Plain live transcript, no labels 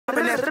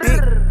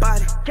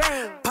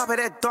Pop at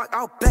that dark,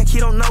 all black, he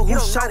don't know who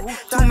shot it.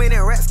 Too many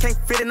rats, can't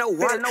fit in no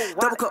water.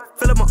 Double cup,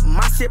 fill him up,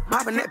 my shit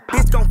poppin'. That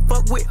bitch gon'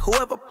 fuck with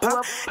whoever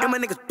pop. And my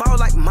niggas ball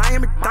like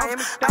Miami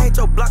Dolphins. I hate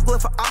your block, good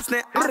for ops,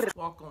 net.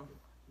 Welcome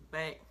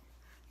back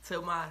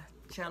to my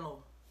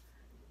channel,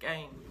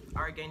 gang.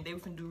 Alright, gang, they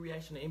finna do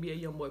reaction to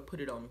NBA YoungBoy. Put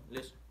it on me.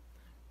 Listen,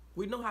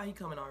 we know how he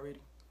coming already.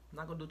 I'm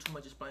not gonna do too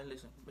much explaining.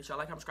 Listen, make sure y'all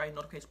like, comment, subscribe,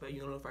 notification bell,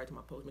 you know, notified to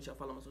my post. Make sure y'all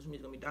follow my social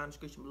media. It's gonna be down in the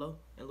description below.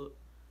 And look,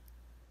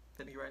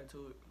 let's get right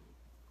into it.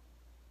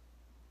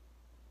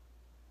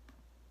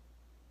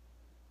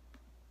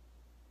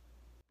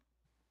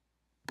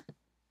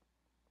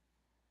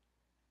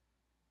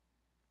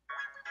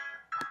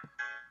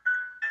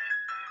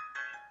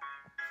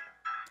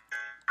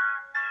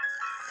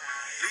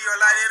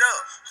 Light it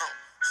up.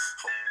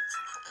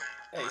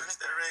 Hey.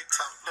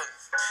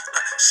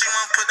 She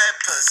won't put that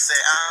pussy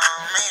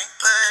on me.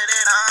 Put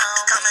it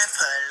on. Come and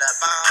pull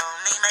up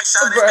on me. Make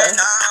sure that they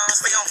don't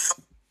stay on.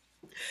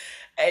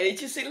 Hey, did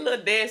you see the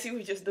little dance he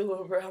was just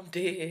doing, bro? I'm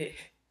dead.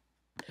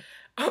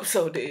 I'm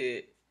so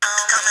dead.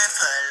 Come and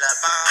pull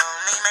up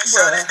on me. Make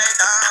sure that they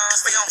don't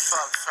stay on.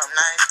 Fuck from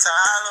night to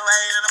all the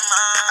way to the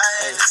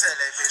morning. She said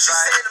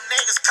them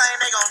niggas claim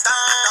they gon'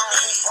 down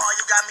me. Boy,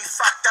 you got me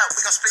fucked up.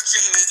 We gon' split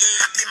your head,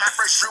 yeah. Did my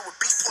first drill with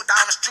beat, pull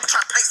down the street, try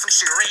to paint some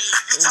shit red.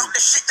 You talk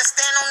that shit, then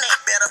stand on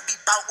that. Better be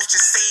bout what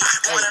you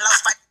said. Won and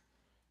lost fight.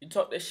 You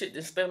talk that shit,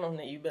 then stand on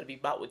that. You better be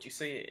about what you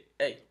said.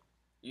 Hey,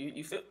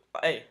 you feel?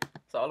 Hey,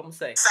 that's all I'm gonna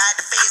say. Side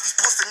the face,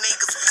 these pussy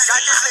niggas. Got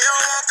this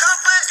little one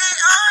comfort it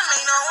on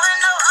me. No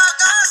one know I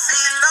gon' see.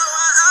 Know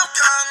I'm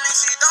coming.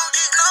 She don't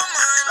get no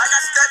money. Like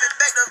I step it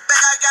back to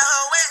back, I got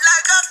her wet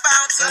like a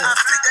fountain. I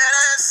picked that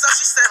ass up,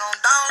 she said on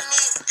down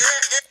me.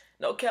 Yeah.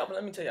 No cap, but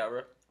let me tell y'all,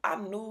 bro. I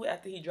knew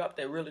after he dropped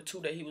that Really 2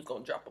 that he was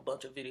gonna drop a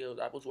bunch of videos.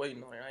 I was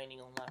waiting on it. I ain't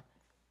even gonna lie.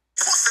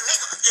 Pussy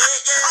nigga, yeah.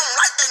 I don't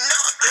like that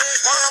nigga,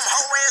 yeah. One of them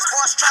hoe ass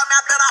boys try me,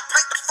 I bet I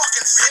paint the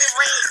fucking city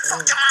red.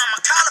 Fuck your mama,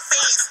 call her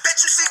face.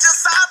 Bet you she just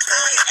saw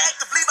play.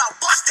 Actively about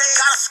bust head.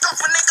 Got a scuff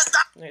a nigga.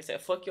 They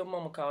said, fuck your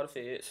mama, call the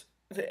feds.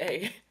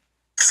 Hey.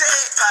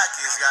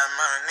 Pockets got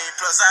money,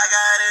 plus I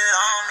got it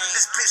on me.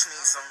 This bitch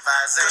needs some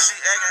vibes, cause she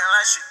acting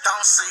like she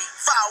don't see.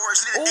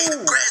 Fireworks need a day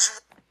to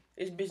graduate.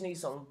 This bitch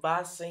needs some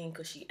Vaseline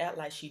cause she act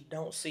like she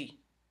don't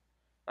see.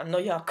 I know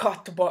y'all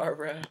caught the bar,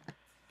 bro.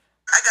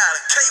 I got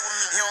a K with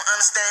me. You don't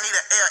understand, need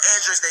an L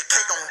address. That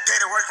K gon'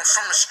 data work, I'm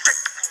from the street.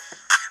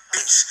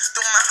 Bitch,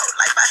 through my whole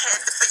life I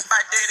had to beat by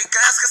dirty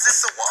guns, cause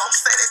it's a war. I'm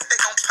say that they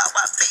gon' pop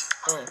our feet.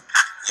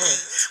 Yeah,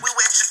 we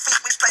wet your feet,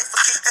 we play for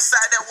keep.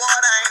 Inside that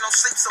water ain't no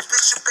sleep, so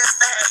bitch, you best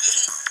to have your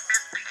heat.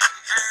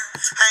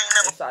 I ain't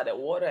never inside that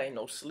water ain't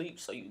no sleep,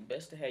 so you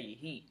best to have your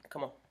heat.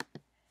 Come on.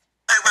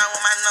 Play around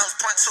with my nose,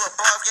 point to a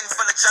bar, getting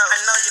full of jokes. I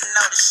know you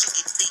know this shit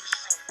get deep.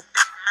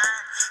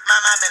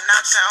 Mama been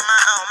out here on my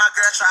own. My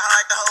girl try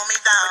hard to hold me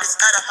down, but this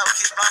other hoe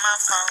keeps blowing my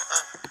phone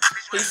up.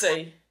 He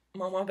say,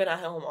 Mama, I've been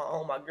out here on my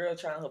own. My girl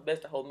trying her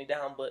best to hold me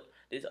down, but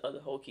this other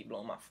hoe keep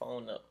blowing my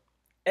phone up.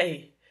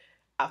 Hey,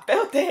 I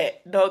felt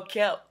that. No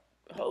cap.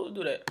 Hoes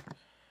do that.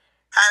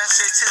 I done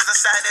shit tears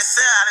inside that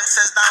cell. I done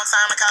touched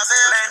downtown and cause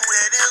hell. Ain't who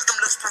that is, them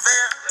looks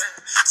prevail.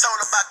 Told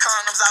her about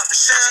condoms out the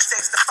shell. She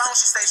text the phone,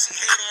 she say she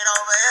hit it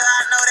over here.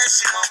 I know that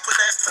she won't put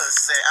that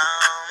pussy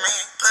on me.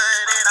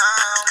 Put it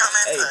on. Come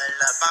and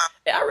pull up on.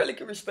 Hey, I really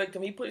can respect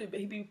him. He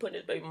be putting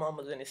his baby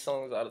mamas in his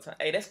songs all the time.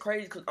 Hey, that's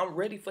crazy because I'm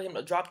ready for him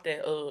to drop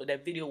that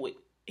video with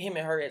him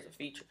and her as a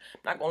feature.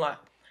 Not gonna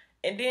lie.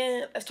 And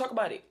then let's talk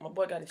about it. My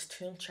boy got his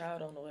 10th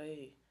child on the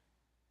way.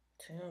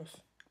 10th.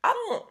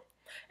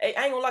 Hey,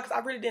 I ain't gonna lie, cause I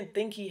really didn't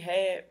think he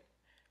had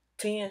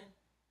 10.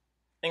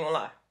 Ain't gonna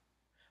lie.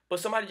 But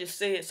somebody just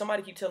said,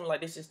 somebody keep telling me like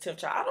this is his 10th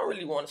child. I don't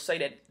really want to say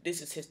that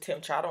this is his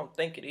 10th child. I don't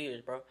think it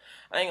is, bro.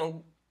 I ain't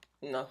gonna,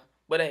 no.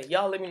 But hey,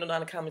 y'all let me know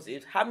down in the comments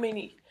is how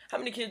many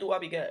kids do I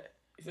be got?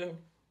 You feel me?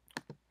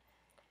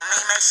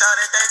 Make sure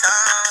that they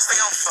don't stay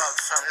on fuck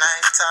from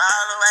night to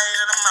all the way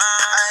to the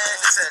morning. I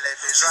had to tell that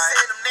bitch right. She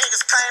said them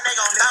niggas claim they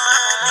gon' down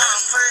me.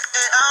 Put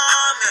it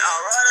on me.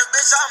 I'll roll the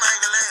bitch, I'll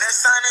make a lick. That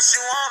sign that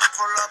she wanna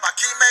pull up, I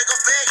keep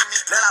making begging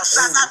me. Let out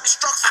shots, I be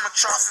struck from the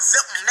cross and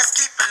zip them. That's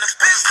keeping the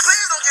bitch.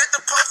 Please don't get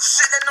the poster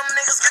shit and them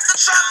niggas get the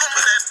drop on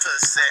me. That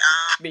pussy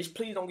on. Bitch,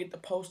 please don't get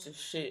the poster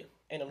shit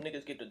and them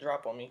niggas get the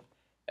drop on me.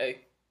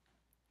 Hey,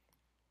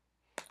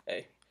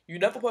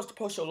 you never supposed to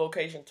post your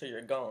location till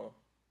you're gone.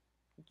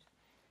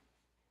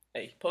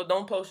 Hey,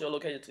 don't post your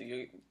location till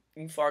you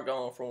far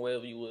gone from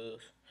wherever you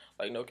was.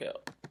 Like, no cap.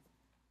 Put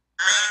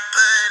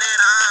it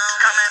on.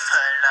 Come and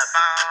pull up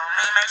on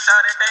me. Make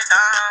sure that they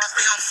don't.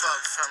 We gon' fuck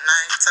from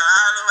night to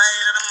all the way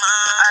to the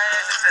morning. I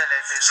had to tell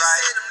that bitch right. She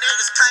said them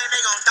niggas claim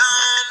they gon'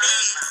 down me.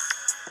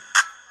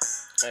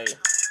 Hey.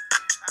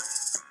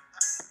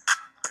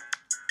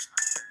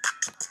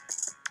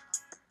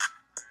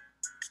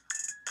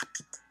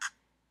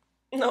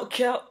 No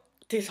cap.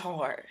 This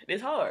hard.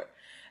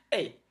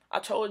 Hey,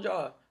 I told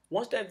y'all.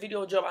 Once that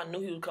video dropped, I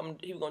knew he was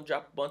gonna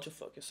drop a bunch of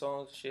fucking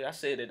songs and shit. I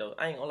said it though.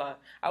 I ain't gonna lie.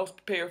 I was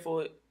prepared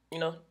for it, you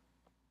know.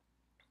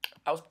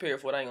 I was prepared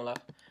for it, I ain't gonna lie.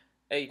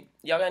 Hey,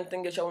 y'all got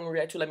anything that y'all want to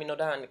react to? Let me know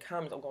down in the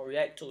comments. I'm gonna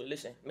react to it.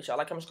 Listen, make sure y'all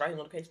like, comment, subscribe, hit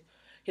the notification.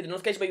 Hit the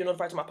notification bell, you're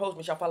notified to my post.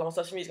 Make sure y'all follow on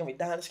social media. It's gonna be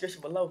down in the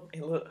description below.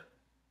 And look,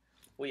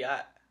 we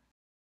out.